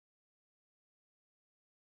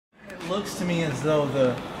looks to me as though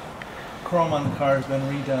the chrome on the car has been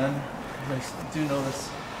redone. I do notice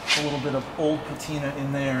a little bit of old patina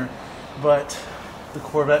in there, but the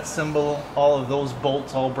Corvette symbol, all of those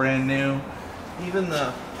bolts all brand new. Even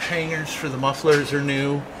the hangers for the mufflers are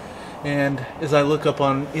new. And as I look up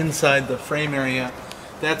on inside the frame area,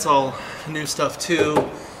 that's all new stuff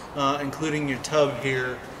too, including your tub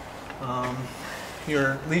here.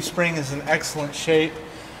 Your leaf spring is in excellent shape.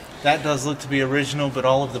 That does look to be original, but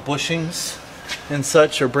all of the bushings and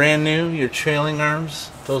such are brand new. Your trailing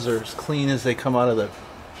arms, those are as clean as they come out of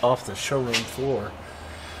off the showroom floor.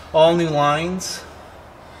 All new lines.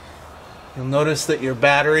 You'll notice that your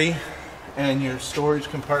battery and your storage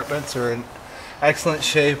compartments are in excellent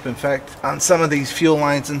shape. In fact, on some of these fuel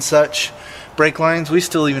lines and such, brake lines, we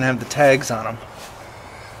still even have the tags on them.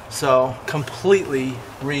 So completely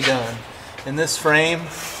redone. In this frame,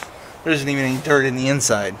 there isn't even any dirt in the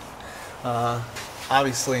inside.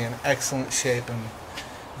 Obviously in excellent shape and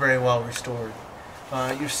very well restored.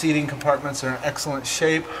 Your seating compartments are in excellent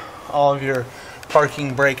shape. All of your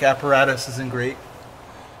parking brake apparatus is in great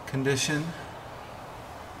condition.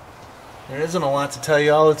 There isn't a lot to tell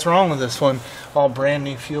you all that's wrong with this one. All brand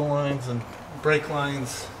new fuel lines and brake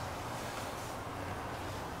lines.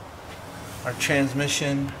 Our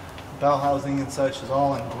transmission, bell housing and such is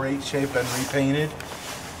all in great shape and repainted.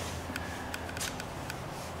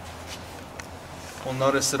 We'll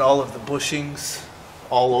notice that all of the bushings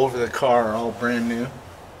all over the car are all brand new.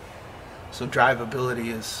 So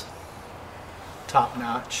drivability is top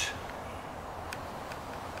notch.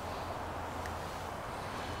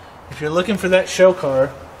 If you're looking for that show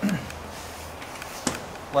car,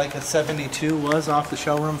 like a 72 was off the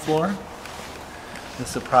showroom floor,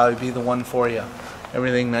 this will probably be the one for you.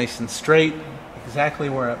 Everything nice and straight, exactly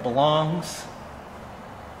where it belongs.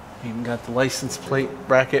 Even got the license plate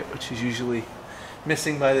bracket, which is usually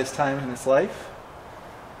missing by this time in its life.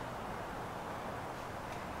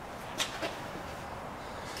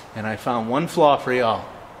 And I found one flaw for y'all,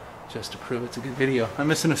 just to prove it's a good video. I'm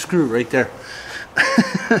missing a screw right there.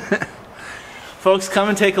 Folks, come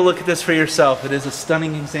and take a look at this for yourself. It is a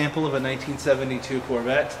stunning example of a 1972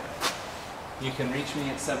 Corvette. You can reach me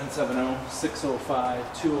at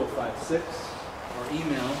 770-605-2056 or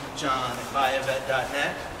email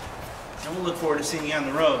john@buyavette.net. And we'll look forward to seeing you on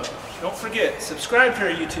the road. Don't forget, subscribe to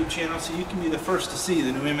our YouTube channel so you can be the first to see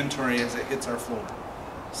the new inventory as it hits our floor.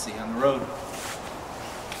 See you on the road.